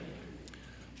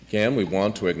Again, we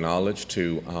want to acknowledge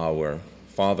to our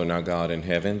Father and our God in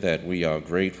heaven that we are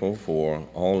grateful for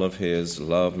all of his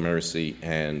love, mercy,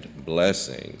 and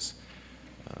blessings.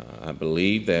 I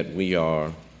believe that we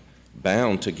are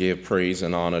bound to give praise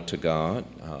and honor to God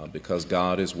because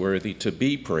God is worthy to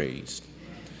be praised.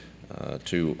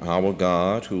 To our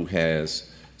God who has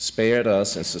spared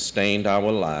us and sustained our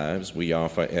lives, we are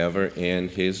forever in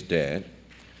his debt.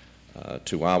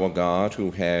 To our God who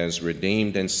has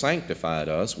redeemed and sanctified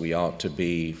us, we ought to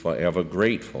be forever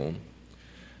grateful.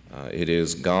 It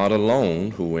is God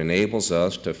alone who enables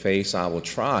us to face our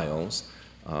trials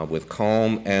with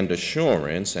calm and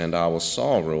assurance and our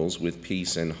sorrows with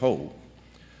peace and hope.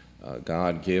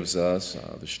 God gives us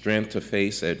the strength to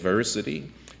face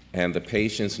adversity and the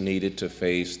patience needed to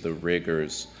face the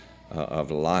rigors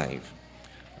of life.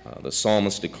 The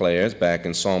psalmist declares back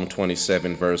in Psalm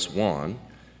 27, verse 1,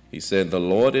 he said, "The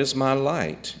Lord is my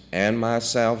light and my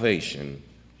salvation.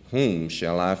 Whom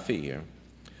shall I fear?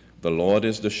 The Lord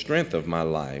is the strength of my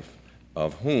life.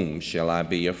 Of whom shall I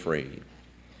be afraid?"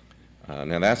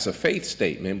 Now that's a faith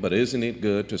statement, but isn't it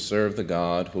good to serve the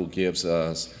God who gives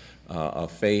us a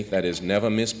faith that is never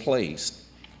misplaced,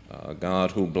 a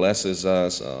God who blesses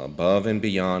us above and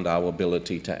beyond our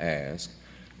ability to ask,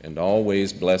 and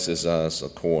always blesses us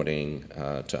according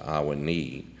to our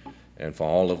need. And for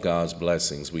all of God's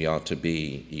blessings, we ought to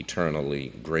be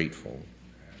eternally grateful.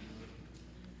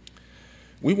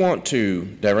 We want to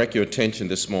direct your attention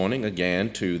this morning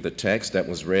again to the text that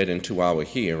was read into our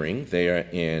hearing there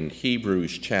in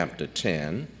Hebrews chapter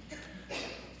 10.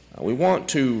 We want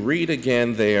to read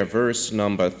again there verse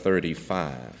number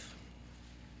 35.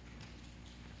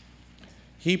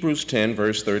 Hebrews 10,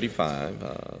 verse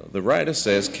 35, the writer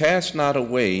says, "Cast not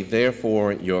away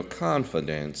therefore your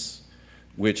confidence,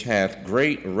 which hath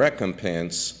great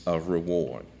recompense of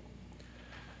reward."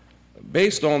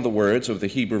 Based on the words of the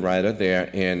Hebrew writer there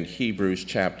in Hebrews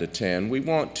chapter 10, we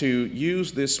want to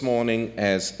use this morning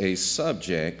as a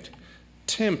subject,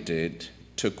 tempted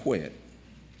to quit.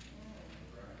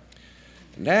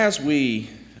 And as we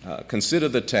consider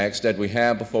the text that we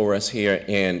have before us here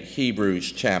in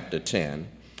Hebrews chapter 10,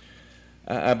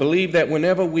 I believe that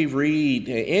whenever we read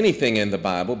anything in the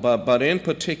Bible, but in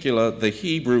particular the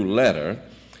Hebrew letter,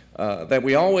 that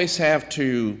we always have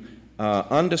to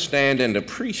understand and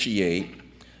appreciate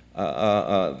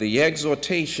the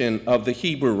exhortation of the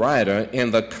Hebrew writer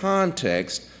in the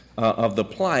context of the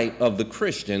plight of the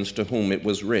Christians to whom it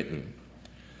was written.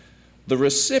 The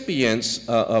recipients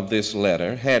of this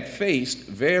letter had faced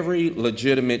very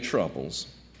legitimate troubles,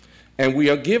 and we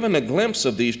are given a glimpse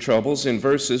of these troubles in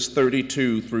verses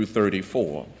 32 through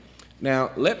 34.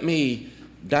 Now, let me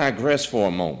digress for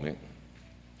a moment.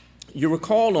 You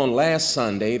recall on last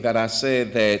Sunday that I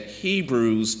said that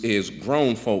Hebrews is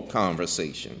grown folk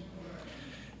conversation.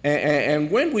 And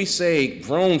when we say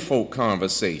grown folk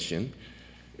conversation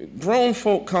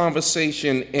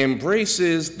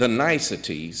embraces the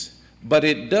niceties, but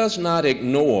it does not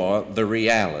ignore the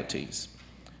realities.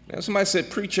 Now, somebody said,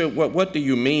 "Preacher, what do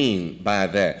you mean by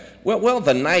that?" Well,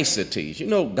 the niceties. You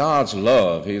know, God's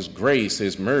love, his grace,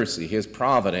 his mercy, his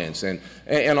providence,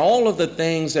 and all of the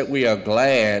things that we are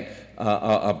glad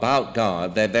about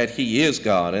God, that he is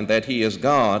God and that he is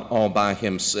God all by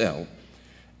himself.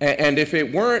 And if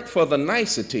it weren't for the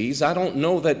niceties, I don't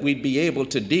know that we'd be able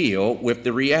to deal with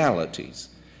the realities.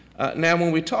 Now,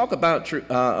 when we talk about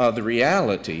the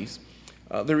realities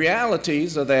are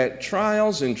that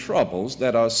trials and troubles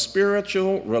that are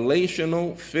spiritual,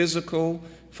 relational, physical,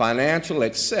 financial,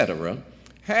 etc.,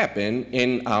 happen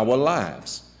in our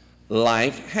lives.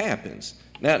 Life happens.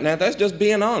 Now, that's just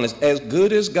being honest. As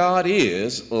good as God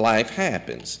is, life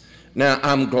happens. Now,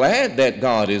 I'm glad that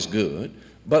God is good,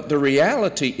 but the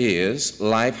reality is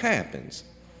life happens.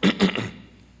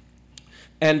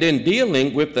 And in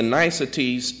dealing with the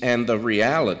niceties and the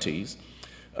realities,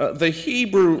 the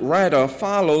Hebrew writer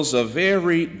follows a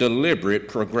very deliberate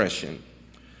progression.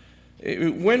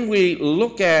 When we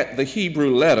look at the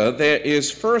Hebrew letter, there is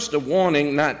first a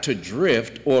warning not to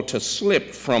drift or to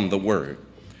slip from the word.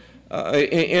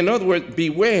 In other words,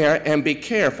 beware and be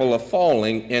careful of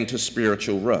falling into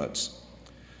spiritual ruts.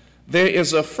 There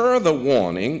is a further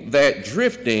warning that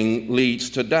drifting leads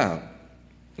to doubt.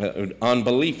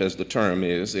 Unbelief, as the term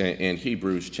is in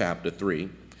Hebrews chapter 3.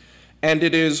 And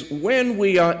it is when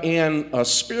we are in a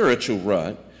spiritual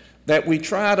rut that we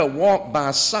try to walk by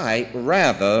sight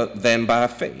rather than by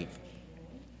faith.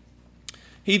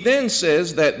 He then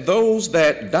says that those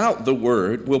that doubt the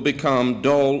word will become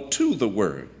dull to the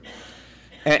word,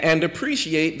 and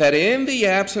appreciate that in the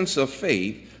absence of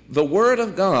faith, the word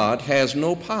of God has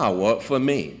no power for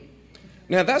me.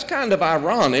 Now, that's kind of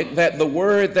ironic that the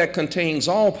word that contains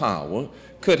all power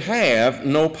could have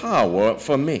no power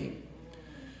for me.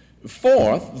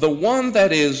 Fourth, the one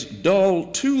that is dull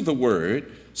to the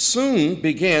word soon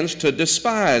begins to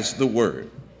despise the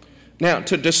word. Now,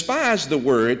 to despise the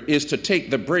word is to take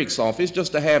the brakes off. It's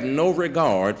just to have no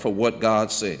regard for what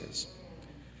God says.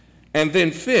 And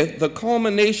then fifth, the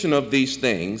culmination of these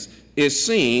things is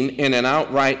seen in an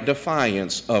outright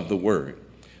defiance of the word.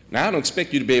 Now, I don't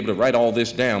expect you to be able to write all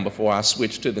this down before I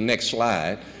switch to the next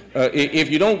slide. If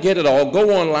you don't get it all, go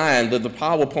online. The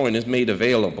PowerPoint is made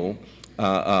available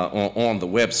on the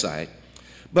website.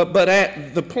 But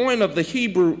at the point of the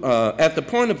Hebrew, at the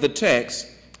point of the text,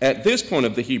 at this point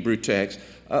of the Hebrew text,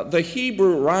 the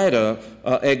Hebrew writer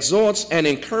exhorts and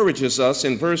encourages us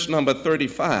in verse number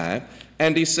 35,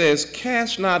 and he says,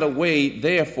 "Cast not away,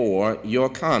 therefore, your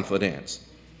confidence."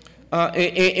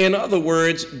 In other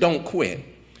words, don't quit.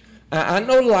 I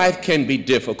know life can be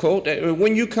difficult.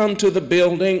 When you come to the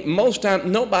building, most times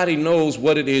nobody knows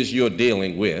what it is you're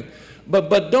dealing with,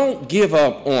 but don't give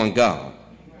up on God.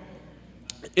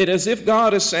 It is as if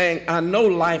God is saying, I know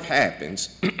life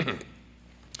happens.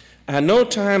 I know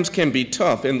times can be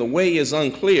tough and the way is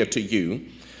unclear to you,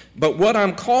 but what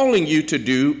I'm calling you to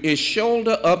do is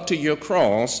shoulder up to your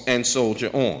cross and soldier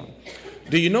on.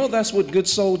 Do you know that's what good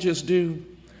soldiers do?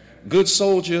 Good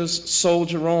soldiers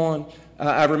soldier on.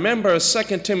 I remember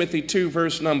 2 Timothy 2,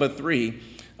 verse number 3.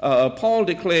 Paul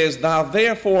declares, "Thou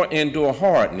therefore endure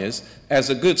hardness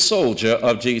as a good soldier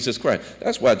of Jesus Christ."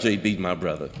 That's why JB's my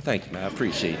brother. Thank you, man. I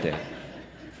appreciate that.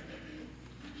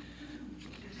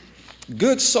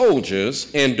 Good soldiers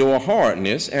endure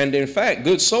hardness, and in fact,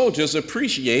 good soldiers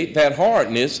appreciate that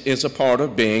hardness is a part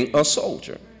of being a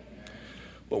soldier.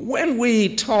 But when we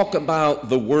talk about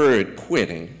the word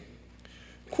quitting,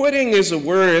 quitting is a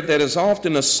word that is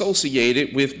often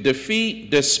associated with defeat,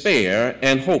 despair,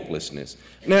 and hopelessness.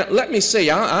 Now, let me say,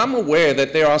 I'm aware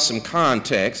that there are some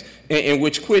contexts in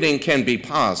which quitting can be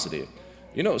positive.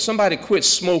 You know, somebody quits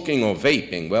smoking or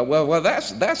vaping. Well,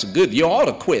 that's good. You ought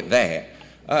to quit that.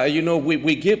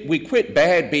 We quit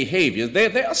bad behaviors.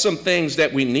 There are some things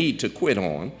that we need to quit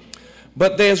on.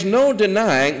 But there's no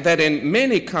denying that in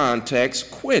many contexts,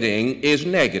 quitting is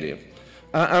negative.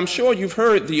 I'm sure you've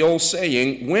heard the old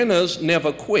saying, winners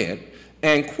never quit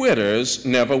and quitters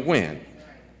never win.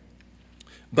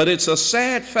 But it's a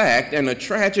sad fact and a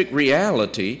tragic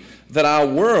reality that our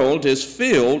world is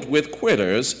filled with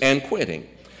quitters and quitting.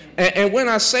 And when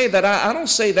I say that, I don't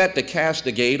say that to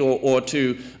castigate or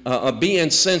to be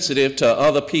insensitive to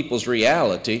other people's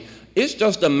reality. It's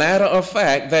just a matter of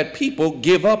fact that people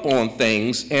give up on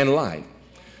things in life.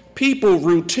 People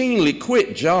routinely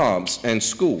quit jobs and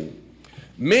school.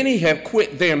 Many have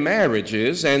quit their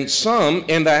marriages, and some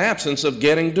in the absence of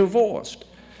getting divorced.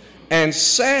 And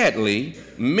sadly,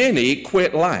 many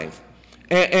quit life.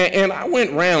 And I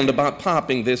went round about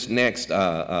popping this next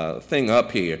thing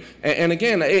up here. And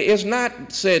again, it's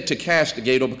not said to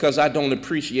castigate or because I don't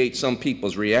appreciate some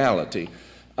people's reality,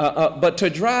 but to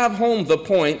drive home the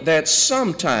point that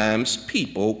sometimes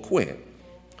people quit.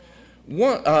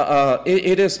 I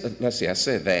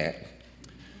said that.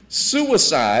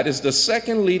 Suicide is the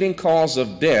second leading cause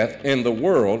of death in the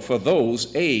world for those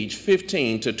aged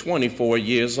 15 to 24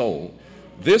 years old.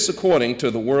 This according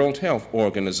to the World Health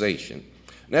Organization.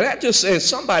 Now that just says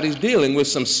somebody's dealing with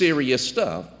some serious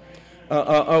stuff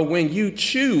when you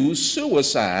choose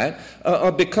suicide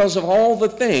because of all the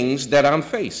things that I'm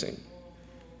facing.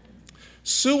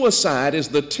 Suicide is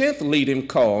the 10th leading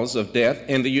cause of death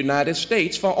in the United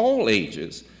States for all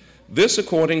ages. This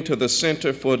according to the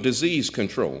Center for Disease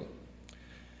Control.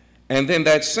 And then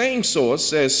that same source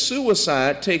says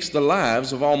suicide takes the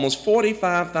lives of almost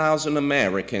 45,000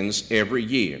 Americans every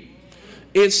year.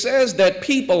 It says that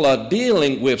people are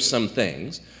dealing with some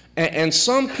things, and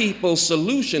some people's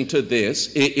solution to this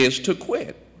is to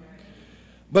quit.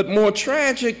 But more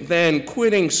tragic than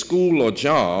quitting school or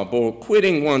job, or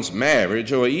quitting one's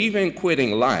marriage, or even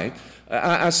quitting life,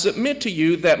 I submit to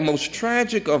you that most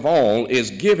tragic of all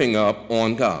is giving up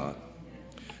on God.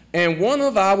 And one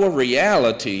of our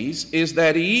realities is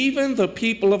that even the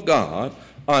people of God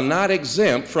are not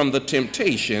exempt from the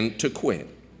temptation to quit.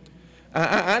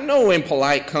 I know in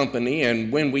polite company and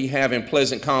when we have in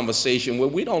pleasant conversation where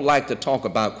we don't like to talk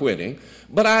about quitting,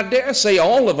 but I dare say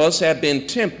all of us have been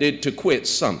tempted to quit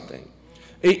something.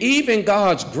 Even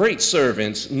God's great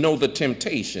servants know the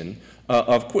temptation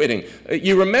of quitting.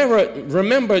 You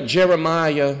remember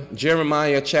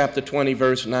Jeremiah chapter 20,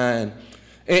 verse 9.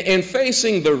 In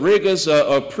facing the rigors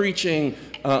of preaching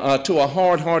to a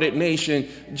hard-hearted nation,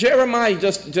 Jeremiah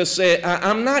just said,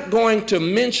 I'm not going to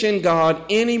mention God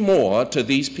anymore to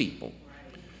these people.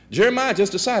 Jeremiah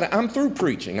just decided, I'm through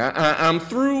preaching. I'm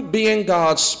through being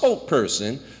God's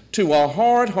spokesperson to a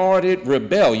hard-hearted,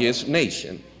 rebellious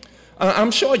nation.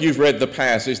 I'm sure you've read the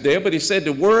passage there, but he said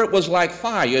the word was like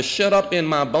fire shut up in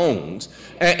my bones.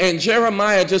 And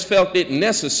Jeremiah just felt it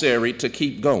necessary to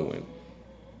keep going.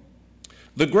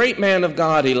 The great man of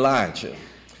God, Elijah.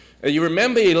 You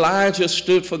remember Elijah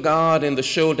stood for God in the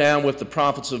showdown with the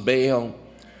prophets of Baal?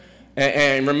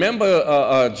 And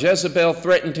remember Jezebel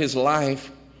threatened his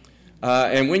life?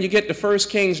 And when you get to 1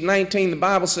 Kings 19, the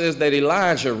Bible says that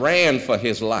Elijah ran for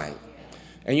his life.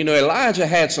 And you know, Elijah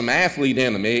had some athlete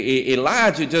in him.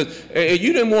 Elijah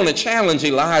you didn't want to challenge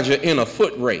Elijah in a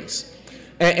foot race.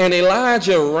 And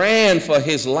Elijah ran for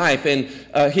his life. And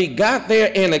he got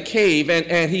there in a cave,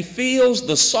 and he feels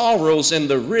the sorrows and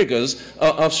the rigors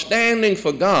of standing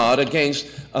for God against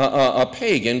a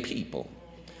pagan people.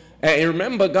 And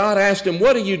remember, God asked him,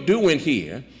 what are you doing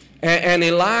here? And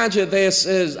Elijah there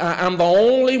says, I'm the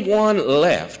only one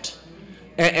left,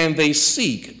 and they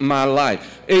seek my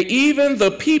life. Even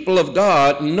the people of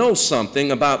God know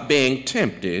something about being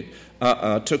tempted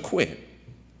to quit.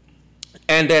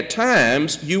 And at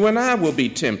times, you and I will be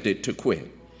tempted to quit.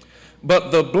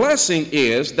 But the blessing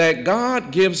is that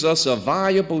God gives us a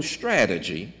viable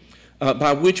strategy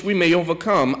by which we may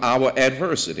overcome our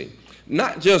adversity.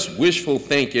 Not just wishful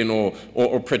thinking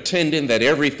or pretending that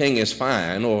everything is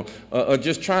fine or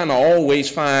just trying to always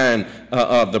find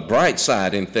the bright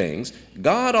side in things.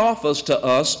 God offers to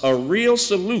us a real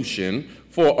solution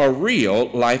for a real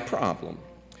life problem.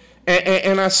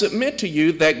 And I submit to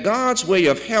you that God's way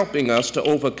of helping us to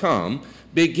overcome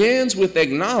begins with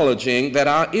acknowledging that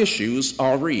our issues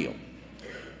are real.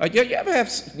 You ever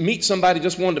meet somebody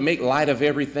just wanting to make light of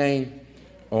everything?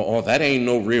 Or that ain't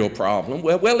no real problem.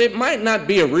 Well, it might not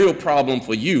be a real problem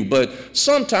for you, but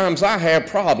sometimes I have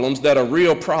problems that are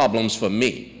real problems for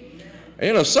me.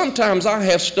 You know, sometimes I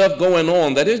have stuff going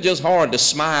on that it's just hard to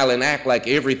smile and act like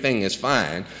everything is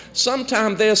fine.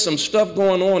 Sometimes there's some stuff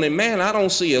going on, and man, I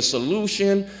don't see a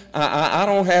solution. I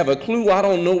don't have a clue. I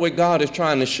don't know what God is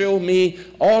trying to show me.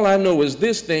 All I know is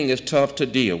this thing is tough to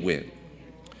deal with.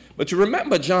 But you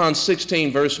remember John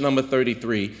 16, verse number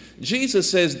 33.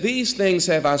 Jesus says, these things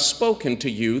have I spoken to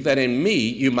you, that in me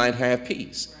you might have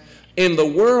peace. In the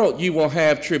world you will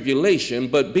have tribulation,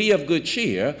 but be of good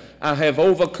cheer. I have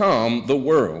overcome the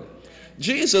world.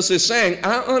 Jesus is saying,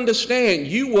 I understand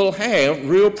you will have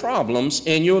real problems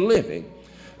in your living.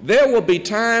 There will be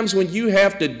times when you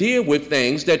have to deal with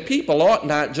things that people ought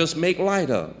not just make light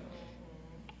of.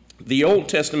 The Old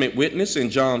Testament witness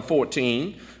in John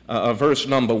 14, verse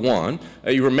number 1,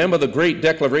 you remember the great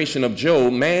declaration of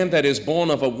Job, man that is born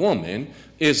of a woman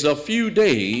is a few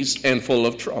days and full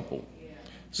of trouble.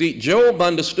 See, Job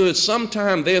understood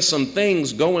sometimes there's some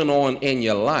things going on in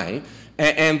your life,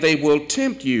 and they will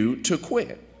tempt you to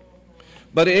quit.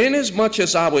 But inasmuch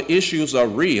as our issues are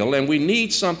real and we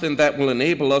need something that will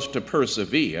enable us to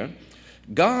persevere,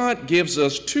 God gives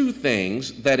us two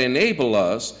things that enable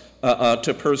us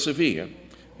to persevere.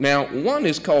 Now, one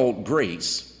is called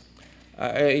grace.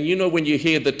 You know, when you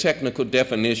hear the technical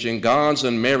definition, God's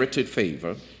unmerited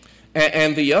favor,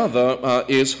 and the other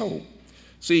is hope.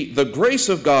 See, the grace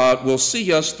of God will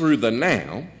see us through the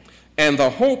now, and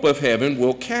the hope of heaven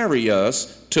will carry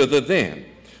us to the then.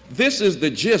 This is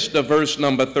the gist of verse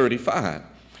number 35.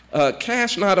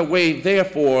 Cast not away,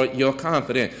 therefore, your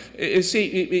confidence.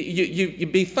 See, you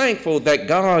be thankful that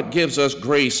God gives us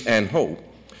grace and hope.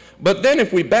 But then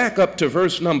if we back up to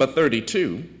verse number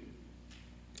 32,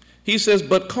 he says,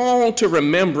 but call to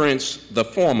remembrance the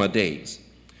former days.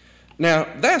 Now,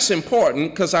 that's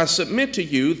important because I submit to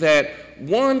you that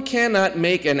one cannot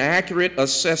make an accurate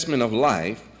assessment of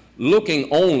life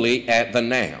looking only at the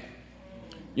now.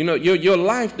 You know, your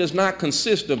life does not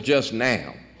consist of just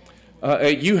now.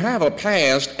 You have a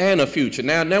past and a future.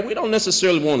 Now, we don't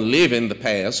necessarily want to live in the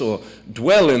past or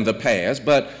dwell in the past,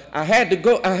 but I had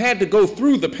to go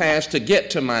through the past to get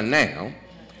to my now.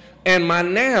 And my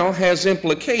now has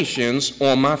implications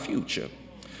on my future.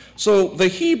 So the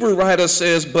Hebrew writer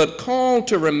says, but call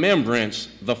to remembrance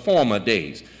the former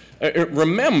days.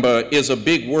 Remember is a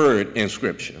big word in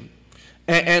Scripture.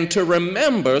 And to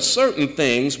remember certain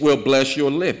things will bless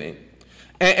your living.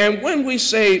 And when we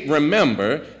say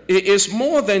remember, it's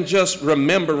more than just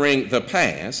remembering the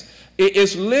past. It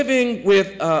is living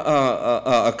with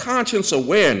a conscious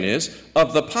awareness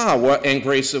of the power and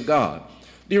grace of God.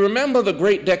 Do you remember the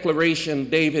great declaration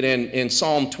David in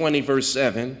Psalm 20, verse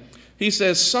 7? He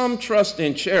says, some trust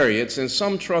in chariots and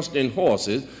some trust in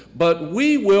horses, but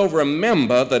we will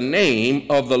remember the name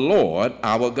of the Lord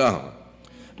our God.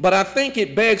 But I think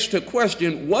it begs to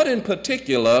question, what in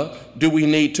particular do we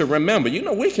need to remember? You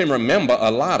know, we can remember a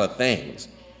lot of things.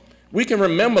 We can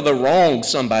remember the wrong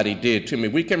somebody did to me.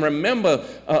 We can remember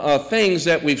things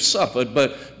that we've suffered.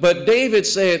 But David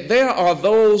said, there are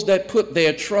those that put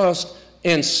their trust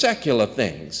in secular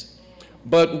things.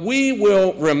 But we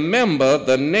will remember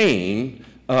the name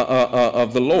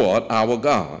of the Lord our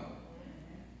God.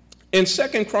 In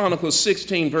 2 Chronicles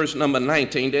 16, verse number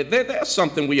 19, there's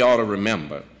something we ought to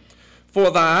remember. For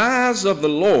the eyes of the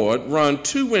Lord run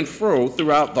to and fro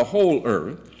throughout the whole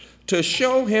earth, to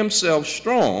show himself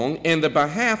strong in the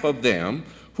behalf of them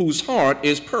whose heart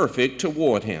is perfect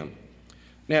toward him.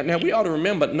 Now we ought to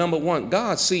remember, number one,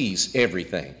 God sees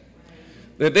everything.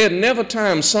 That there's never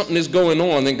time something is going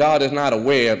on and God is not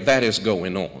aware that is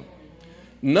going on.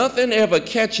 Nothing ever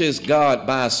catches God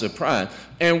by surprise.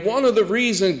 And one of the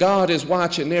reasons God is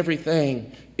watching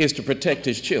everything is to protect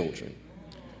his children.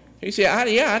 He said,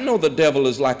 I know the devil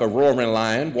is like a roaring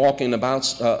lion walking about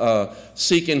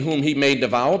seeking whom he may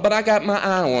devour, but I got my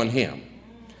eye on him.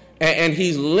 And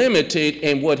he's limited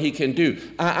in what he can do.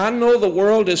 I know the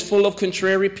world is full of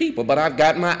contrary people, but I've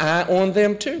got my eye on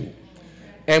them too.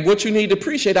 And what you need to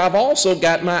appreciate, I've also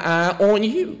got my eye on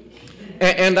you.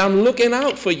 And I'm looking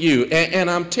out for you, and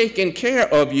I'm taking care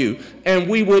of you. And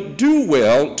we would do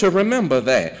well to remember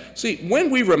that. See,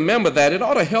 when we remember that, it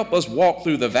ought to help us walk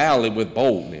through the valley with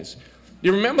boldness.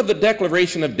 You remember the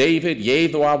declaration of David, yea,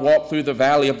 though I walk through the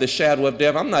valley of the shadow of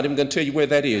death? I'm not even going to tell you where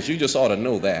that is. You just ought to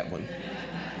know that one.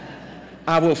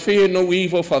 I will fear no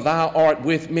evil, for thou art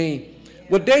with me.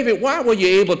 Well, David, why were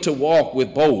you able to walk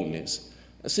with boldness?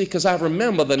 See, because I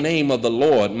remember the name of the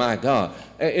Lord, my God.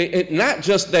 Not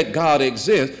just that God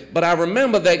exists, but I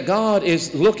remember that God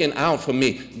is looking out for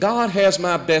me. God has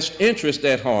my best interest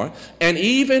at heart. And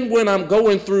even when I'm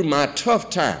going through my tough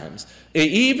times,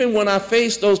 even when I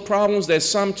face those problems that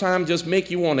sometimes just make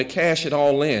you want to cash it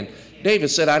all in, David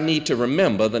said, I need to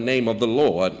remember the name of the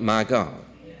Lord, my God.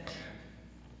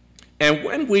 And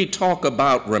when we talk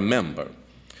about remember,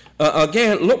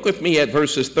 again, look with me at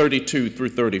verses 32 through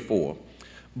 34.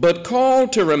 But call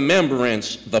to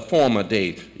remembrance the former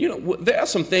days. You know, there are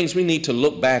some things we need to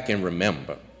look back and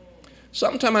remember.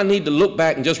 Sometimes I need to look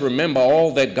back and just remember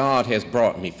all that God has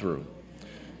brought me through.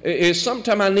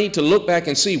 Sometimes I need to look back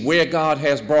and see where God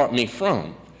has brought me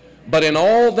from. But in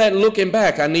all that looking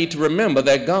back, I need to remember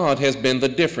that God has been the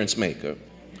difference maker.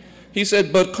 He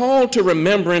said, but call to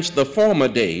remembrance the former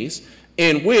days,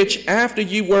 in which after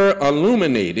ye were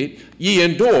illuminated, ye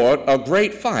endured a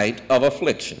great fight of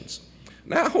afflictions.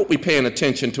 Now, I hope we're paying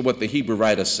attention to what the Hebrew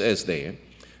writer says there.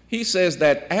 He says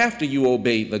that after you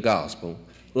obeyed the gospel,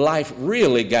 life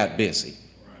really got busy.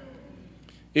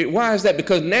 Why is that?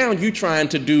 Because now you're trying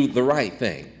to do the right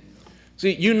thing.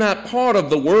 See, you're not part of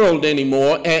the world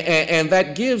anymore, and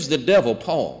that gives the devil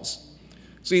pause.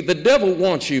 See, the devil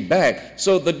wants you back.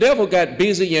 So the devil got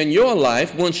busy in your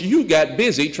life once you got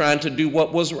busy trying to do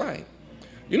what was right.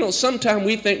 You know, sometimes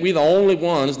we think we're the only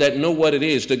ones that know what it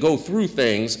is to go through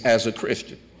things as a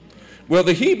Christian. Well,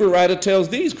 the Hebrew writer tells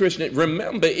these Christians,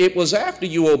 remember, it was after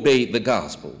you obeyed the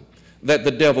gospel that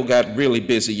the devil got really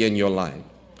busy in your life.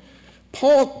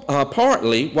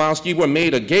 Partly, whilst you were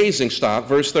made a gazing stock,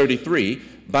 verse 33,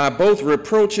 by both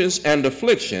reproaches and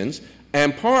afflictions,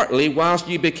 and partly whilst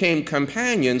you became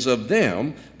companions of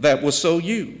them that were so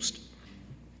used.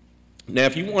 Now,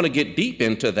 if you want to get deep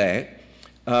into that,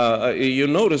 you'll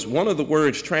notice one of the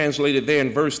words translated there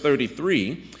in verse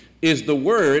 33 is the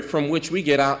word from which we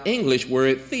get our English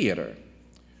word theater.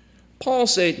 Paul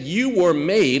said, you were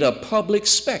made a public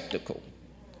spectacle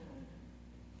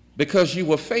because you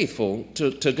were faithful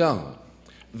to God.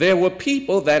 There were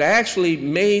people that actually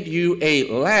made you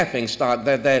a laughing stock,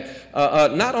 that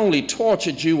not only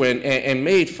tortured you and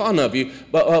made fun of you,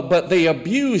 but they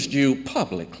abused you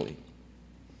publicly.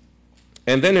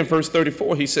 And then in verse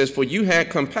 34, he says, for you had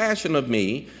compassion of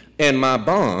me and my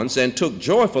bonds, and took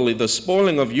joyfully the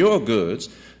spoiling of your goods,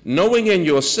 knowing in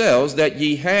yourselves that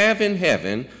ye have in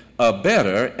heaven a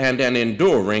better and an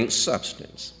enduring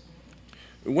substance.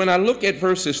 When I look at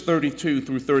verses 32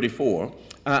 through 34,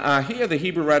 I hear the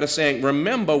Hebrew writer saying,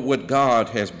 remember what God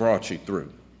has brought you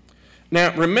through.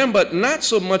 Now, remember, not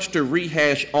so much to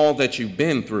rehash all that you've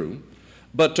been through,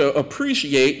 but to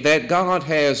appreciate that God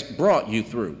has brought you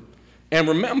through. And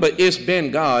remember, it's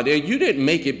been God. You didn't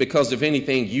make it because of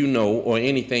anything you know or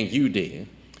anything you did.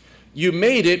 You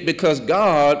made it because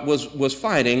God was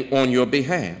fighting on your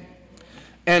behalf.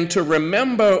 And to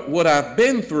remember what I've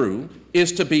been through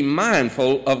is to be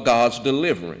mindful of God's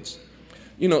deliverance.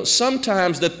 You know,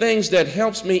 sometimes the things that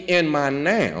helps me in my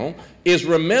now is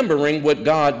remembering what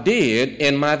God did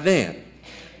in my then.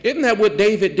 Isn't that what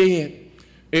David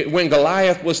did? When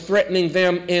Goliath was threatening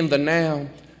them in the now,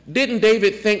 didn't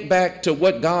David think back to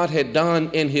what God had done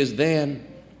in his then?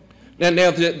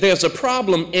 Now there's a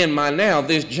problem in my now.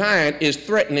 This giant is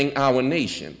threatening our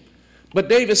nation. But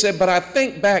David said, but I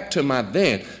think back to my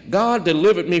then. God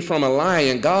delivered me from a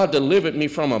lion. God delivered me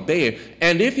from a bear.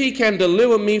 And if he can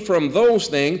deliver me from those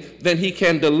things, then he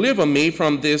can deliver me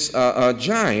from this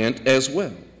giant as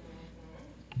well.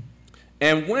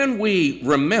 And when we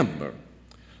remember,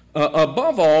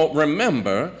 above all,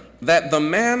 remember that the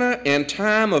manner and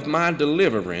time of my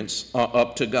deliverance are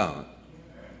up to God.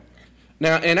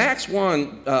 Now, in Acts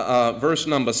 1, verse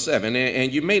number 7,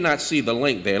 and you may not see the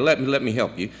link there, let me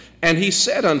help you. And he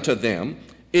said unto them,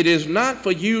 it is not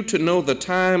for you to know the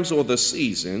times or the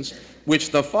seasons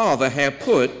which the Father hath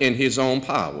put in his own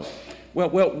power. Well,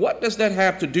 what does that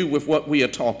have to do with what we are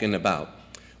talking about?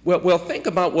 Well, think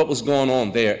about what was going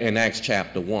on there in Acts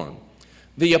chapter 1.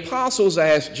 The apostles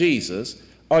asked Jesus,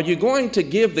 are you going to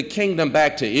give the kingdom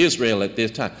back to Israel at this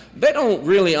time? They don't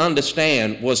really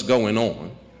understand what's going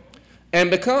on. And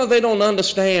because they don't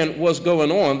understand what's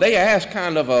going on, they ask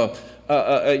kind of a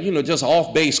just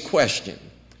off-base question.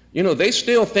 They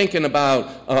still thinking about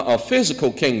a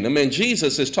physical kingdom, and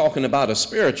Jesus is talking about a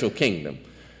spiritual kingdom.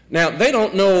 Now, they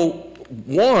don't know,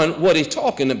 one, what he's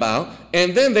talking about,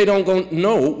 and then they don't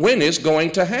know when it's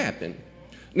going to happen.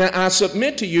 Now, I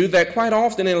submit to you that quite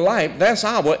often in life, that's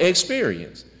our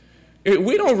experience.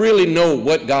 We don't really know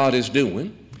what God is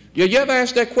doing. You ever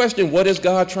ask that question, what is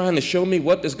God trying to show me?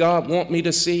 What does God want me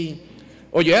to see?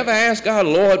 Or you ever ask God,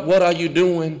 Lord, what are you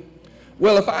doing?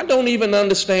 Well, if I don't even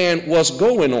understand what's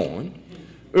going on,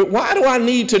 why do I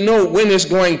need to know when it's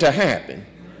going to happen?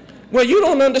 Well, you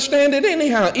don't understand it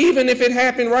anyhow. Even if it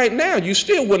happened right now, you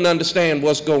still wouldn't understand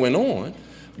what's going on.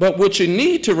 But what you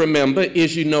need to remember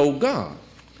is you know God.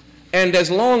 And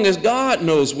as long as God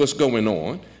knows what's going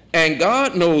on, and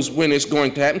God knows when it's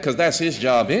going to happen, because that's his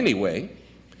job anyway,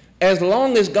 as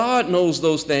long as God knows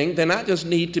those things, then I just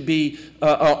need to be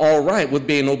all right with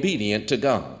being obedient to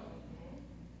God.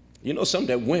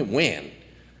 Someday, when?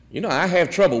 I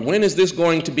have trouble. When is this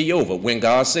going to be over? When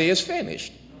God says it's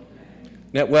finished.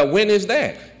 Now, well, when is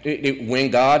that?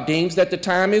 When God deems that the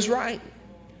time is right.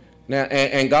 Now,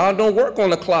 and God don't work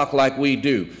on the clock like we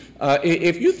do.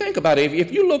 If you think about it,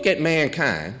 if you look at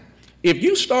mankind, if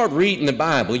you start reading the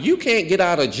Bible, you can't get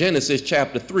out of Genesis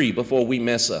chapter 3 before we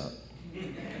mess up.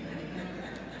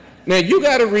 Now, you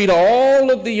got to read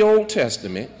all of the Old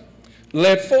Testament,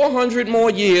 let 400 more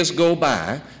years go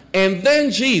by, and then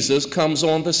Jesus comes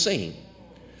on the scene.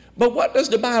 But what does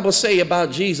the Bible say about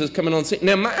Jesus coming on the scene?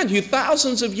 Now, mind you,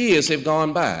 thousands of years have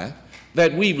gone by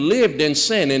that we've lived in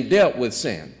sin and dealt with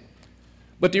sin.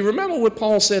 But do you remember what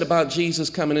Paul said about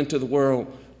Jesus coming into the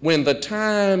world? When the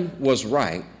time was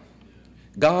right,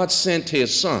 God sent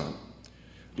his son.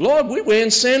 Lord, we were in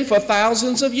sin for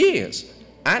thousands of years.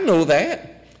 I know that.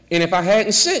 And if I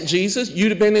hadn't sent Jesus,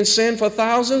 you'd have been in sin for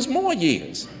thousands more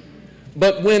years.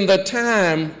 But when the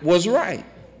time was right,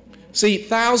 see,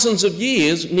 thousands of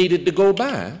years needed to go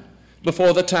by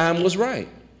before the time was right.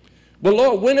 But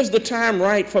Lord, when is the time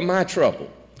right for my trouble?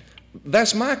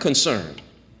 That's my concern.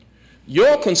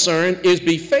 Your concern is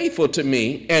be faithful to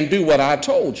me and do what I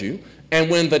told you.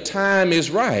 And when the time is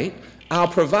right, I'll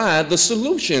provide the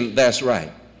solution that's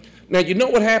right. Now, you know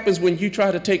what happens when you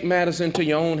try to take matters into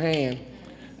your own hand?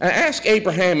 Ask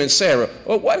Abraham and Sarah,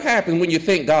 well, what happened when you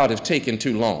think God has taken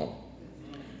too long?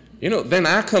 Then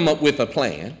I come up with a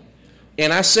plan,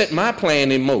 and I set my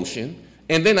plan in motion,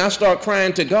 and then I start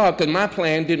crying to God because my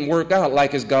plan didn't work out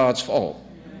like it's God's fault.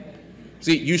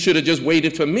 See, you should have just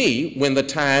waited for me. When the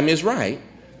time is right,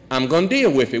 I'm going to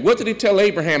deal with it. What did he tell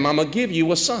Abraham? I'm going to give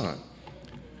you a son.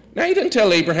 Now, he didn't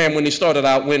tell Abraham when he started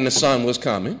out when the son was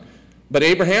coming, but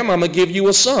Abraham, I'm going to give you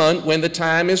a son when the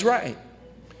time is right.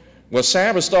 Well,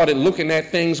 Sarah started looking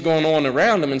at things going on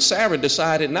around them, and Sarah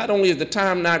decided not only is the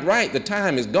time not right, the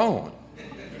time is gone.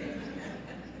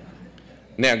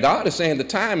 Now, God is saying the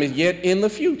time is yet in the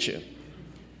future.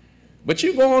 But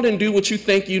you go on and do what you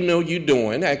think you know you're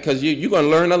doing, because you're going to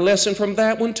learn a lesson from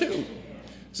that one too.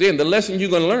 See, and the lesson you're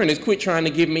going to learn is quit trying to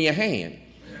give me a hand.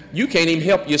 You can't even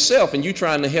help yourself, and you're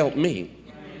trying to help me.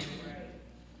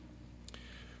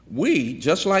 We,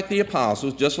 just like the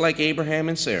apostles, just like Abraham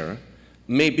and Sarah,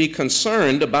 may be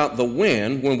concerned about the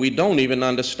when we don't even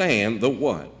understand the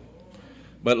what.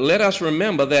 But let us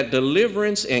remember that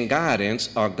deliverance and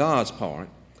guidance are God's part,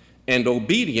 and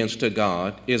obedience to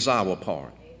God is our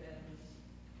part.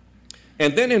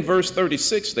 And then in verse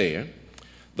 36 there,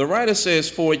 the writer says,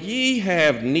 for ye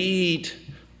have need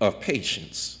of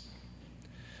patience,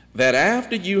 that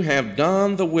after you have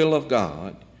done the will of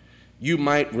God, you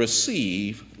might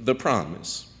receive the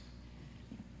promise.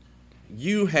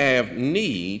 You have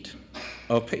need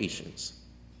of patience.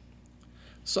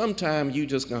 Sometimes you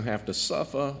just gonna have to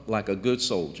suffer like a good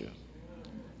soldier.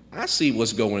 I see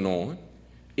what's going on.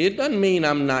 It doesn't mean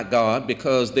I'm not God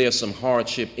because there's some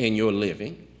hardship in your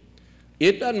living.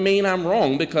 It doesn't mean I'm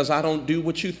wrong because I don't do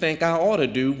what you think I ought to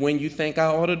do when you think I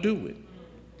ought to do it.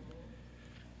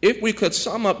 If we could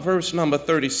sum up verse number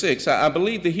 36, I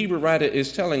believe the Hebrew writer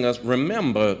is telling us,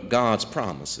 remember God's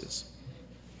promises.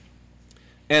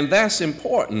 And that's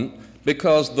important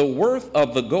because the worth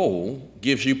of the goal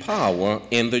gives you power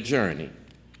in the journey.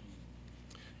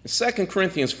 In 2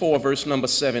 Corinthians 4, verse number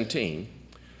 17,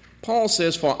 Paul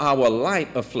says, for our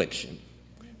light affliction.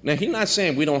 Now, he's not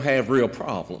saying we don't have real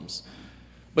problems,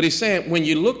 but he's saying when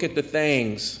you look at the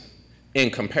things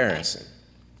in comparison,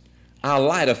 our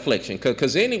light affliction,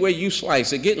 because any way you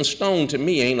slice it, getting stoned to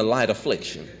me ain't a light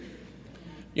affliction.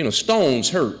 You know, stones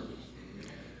hurt.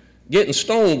 Getting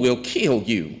stoned will kill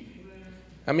you.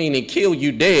 I mean, it kill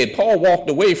you dead. Paul walked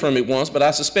away from it once, but I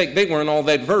suspect they weren't all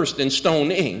that versed in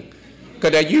stoning,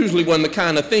 because that usually wasn't the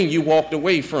kind of thing you walked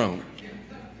away from.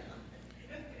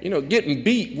 You know, getting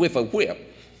beat with a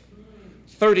whip,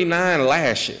 39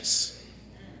 lashes,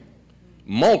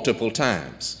 multiple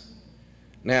times.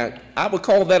 Now, I would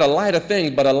call that a lighter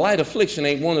thing, but a light affliction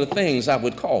ain't one of the things I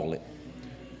would call it.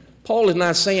 Paul is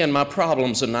not saying my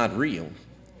problems are not real.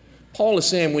 Paul is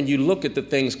saying when you look at the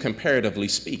things comparatively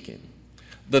speaking,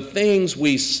 the things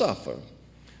we suffer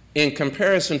in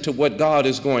comparison to what God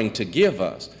is going to give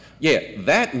us, yeah,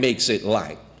 that makes it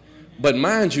light. But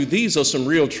mind you, these are some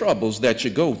real troubles that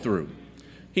you go through.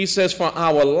 He says, for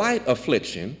our light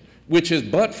affliction, which is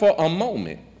but for a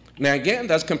moment. Now again,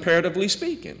 that's comparatively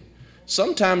speaking.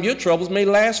 Sometimes your troubles may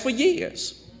last for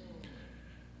years.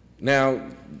 Now,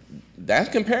 that's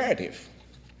comparative.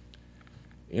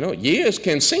 You know, years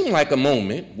can seem like a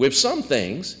moment with some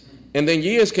things, and then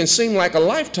years can seem like a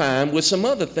lifetime with some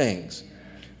other things.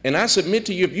 And I submit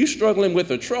to you, if you're struggling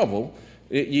with a trouble,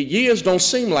 your years don't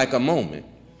seem like a moment.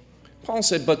 Paul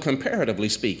said, but comparatively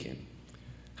speaking,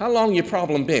 how long your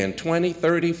problem been? 20,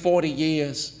 30, 40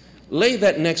 years? Lay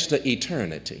that next to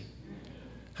eternity.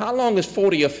 How long is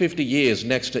 40 or 50 years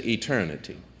next to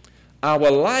eternity? Our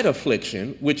light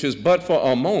affliction, which is but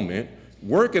for a moment,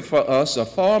 worketh for us a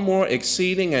far more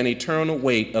exceeding and eternal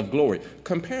weight of glory,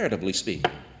 comparatively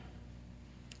speaking.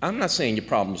 I'm not saying your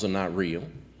problems are not real.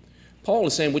 Paul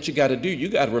is saying what you got to do, you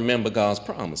got to remember God's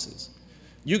promises.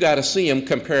 You got to see them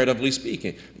comparatively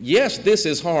speaking. Yes, this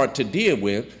is hard to deal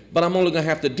with, but I'm only going to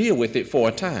have to deal with it for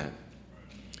a time.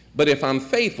 But if I'm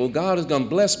faithful, God is going to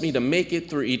bless me to make it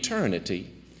through eternity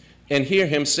and hear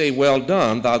him say, well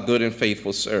done, thou good and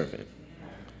faithful servant.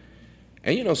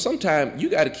 And you know, sometimes you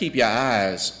got to keep your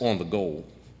eyes on the goal.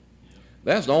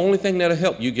 That's the only thing that'll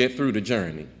help you get through the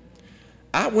journey.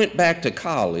 I went back to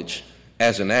college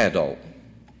as an adult.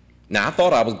 Now, I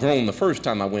thought I was grown the first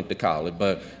time I went to college,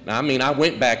 but I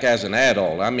went back as an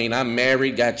adult. I'm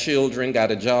married, got children,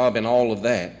 got a job, and all of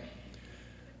that.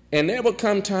 And there would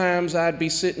come times I'd be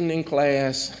sitting in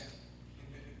class,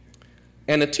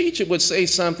 and the teacher would say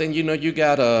something, you know, you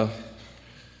got a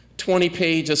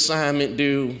 20-page assignment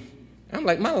due. I'm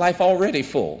like, my life already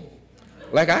full.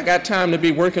 Like, I got time to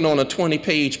be working on a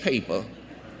 20-page paper.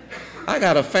 I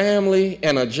got a family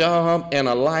and a job and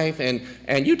a life, and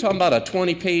you talking about a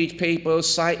 20-page paper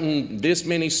citing this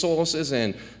many sources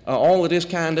and all of this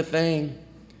kind of thing.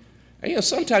 And you know,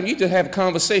 sometimes you just have a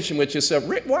conversation with yourself,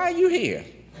 Rick, why are you here?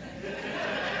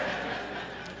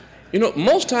 You know,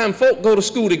 most time folk go to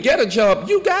school to get a job.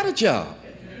 You got a job.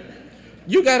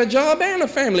 You got a job and a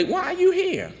family. Why are you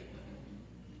here?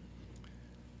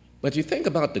 But you think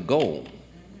about the goal.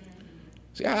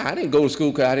 See, I didn't go to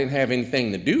school because I didn't have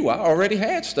anything to do. I already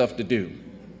had stuff to do.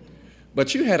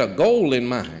 But you had a goal in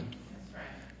mind.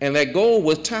 And that goal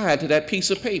was tied to that piece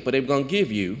of paper they were going to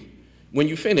give you when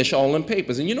you finish all them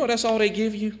papers. And you know that's all they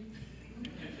give you?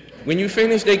 When you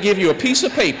finish, they give you a piece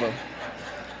of paper,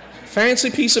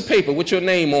 fancy piece of paper with your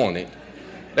name on it.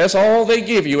 That's all they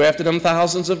give you after them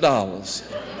thousands of dollars.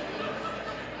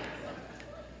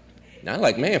 Now, I'm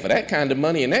like, man, for that kind of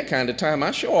money and that kind of time,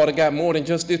 I sure ought to got more than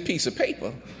just this piece of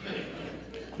paper.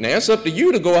 Now, it's up to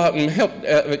you to go out and help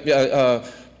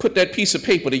put that piece of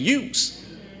paper to use.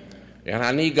 And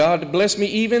I need God to bless me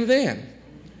even then.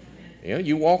 You know,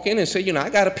 you walk in and say, you know, I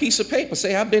got a piece of paper.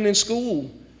 Say, I've been in school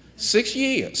 6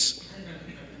 years.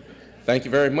 Thank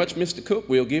you very much, Mr. Cook.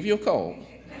 We'll give you a call.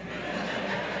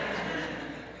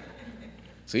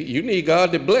 See, you need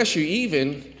God to bless you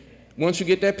even once you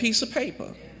get that piece of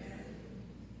paper.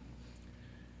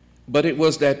 But it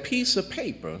was that piece of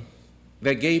paper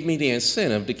that gave me the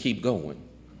incentive to keep going.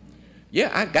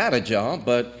 Yeah, I got a job,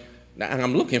 but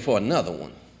I'm looking for another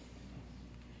one.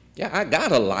 Yeah, I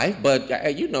got a life, but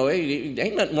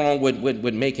ain't nothing wrong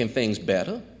with making things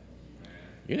better.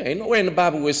 Ain't nowhere in the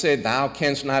Bible where it said, thou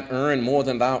canst not earn more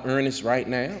than thou earnest right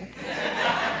now.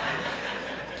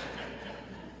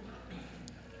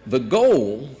 The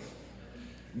goal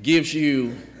gives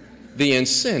you the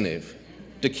incentive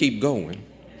to keep going.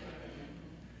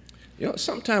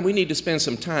 Sometimes we need to spend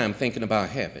some time thinking about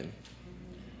heaven.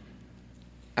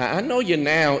 I know your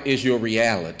now is your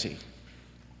reality,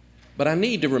 but I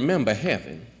need to remember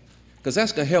heaven, because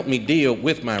that's going to help me deal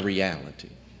with my reality.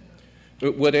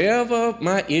 Whatever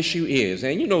my issue is,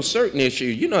 and certain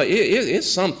issues, it's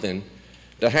something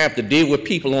to have to deal with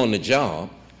people on the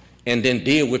job and then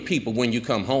deal with people when you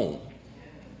come home.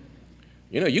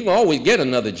 You can always get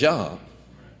another job.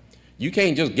 You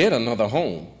can't just get another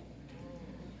home.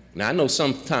 Now, I know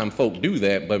sometimes folk do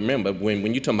that, but remember, when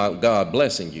you're talking about God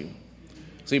blessing you,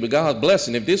 see, but God's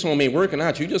blessing, if this one ain't working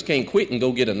out, you just can't quit and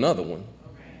go get another one.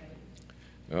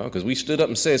 Because we stood up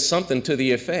and said something to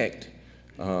the effect,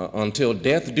 until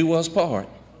death do us part.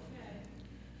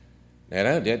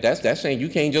 Now, that's saying you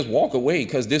can't just walk away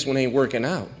because this one ain't working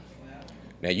out.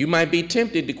 Now, you might be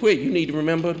tempted to quit. You need to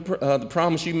remember the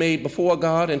promise you made before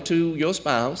God and to your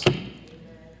spouse.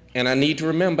 And I need to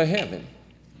remember heaven.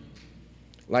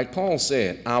 Like Paul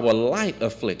said, our light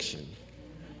affliction,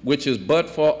 which is but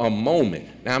for a moment.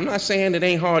 Now, I'm not saying it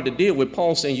ain't hard to deal with.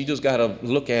 Paul's saying you just got to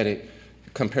look at it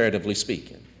comparatively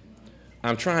speaking.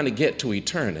 I'm trying to get to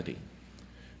eternity.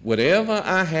 Whatever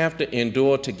I have to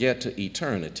endure to get to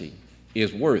eternity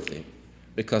is worth it,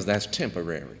 because that's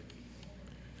temporary.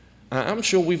 I'm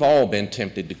sure we've all been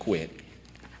tempted to quit.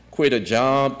 Quit a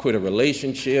job, quit a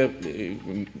relationship,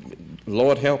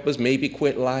 Lord help us, maybe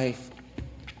quit life.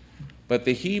 But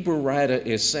the Hebrew writer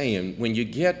is saying, when you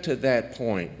get to that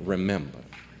point, remember.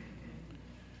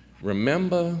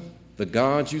 Remember the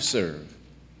God you serve.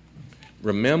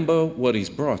 Remember what he's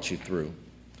brought you through.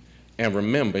 And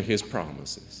remember his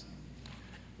promises.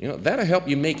 That'll help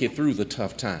you make it through the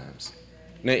tough times.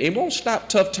 Now, it won't stop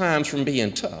tough times from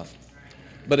being tough,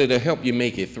 but it'll help you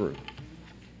make it through.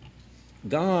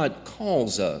 God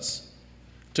calls us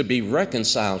to be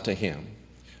reconciled to him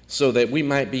so that we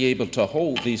might be able to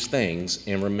hold these things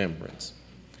in remembrance.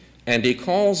 And he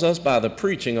calls us by the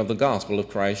preaching of the gospel of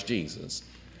Christ Jesus.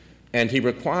 And he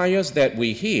requires that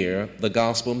we hear the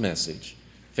gospel message.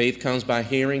 Faith comes by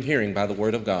hearing, hearing by the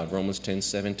word of God, Romans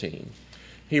 10:17.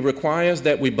 He requires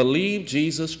that we believe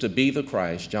Jesus to be the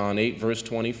Christ, John 8, verse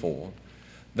 24,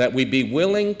 that we be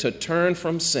willing to turn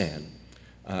from sin.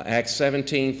 Acts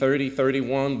 17, 30,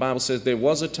 31, the Bible says there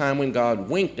was a time when God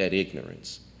winked at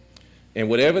ignorance. And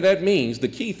whatever that means, the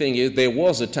key thing is there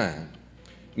was a time.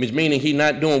 Meaning he's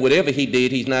not doing whatever he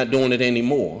did, he's not doing it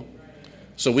anymore.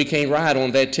 So we can't ride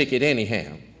on that ticket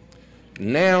anyhow.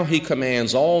 Now he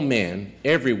commands all men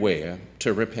everywhere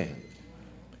to repent.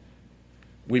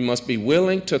 We must be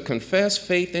willing to confess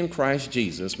faith in Christ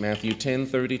Jesus, Matthew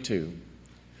 10:32,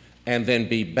 and then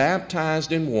be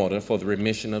baptized in water for the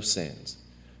remission of sins.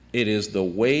 It is the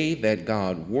way that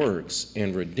God works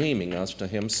in redeeming us to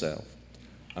himself.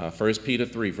 1 Peter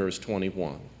 3, verse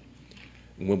 21.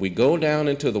 When we go down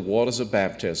into the waters of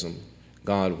baptism,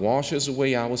 God washes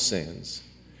away our sins,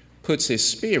 puts his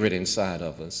spirit inside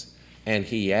of us, and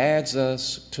he adds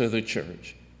us to the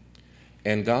church.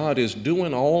 And God is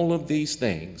doing all of these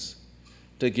things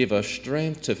to give us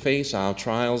strength to face our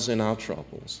trials and our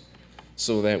troubles,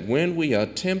 so that when we are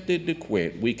tempted to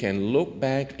quit, we can look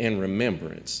back in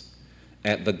remembrance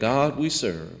at the God we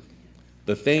serve,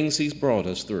 the things he's brought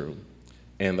us through,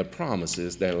 and the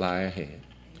promises that lie ahead.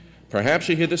 Perhaps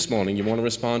you're here this morning, you want to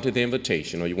respond to the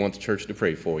invitation, or you want the church to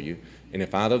pray for you. And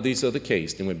if either of these are the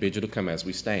case, then we bid you to come as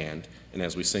we stand and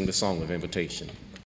as we sing the song of invitation.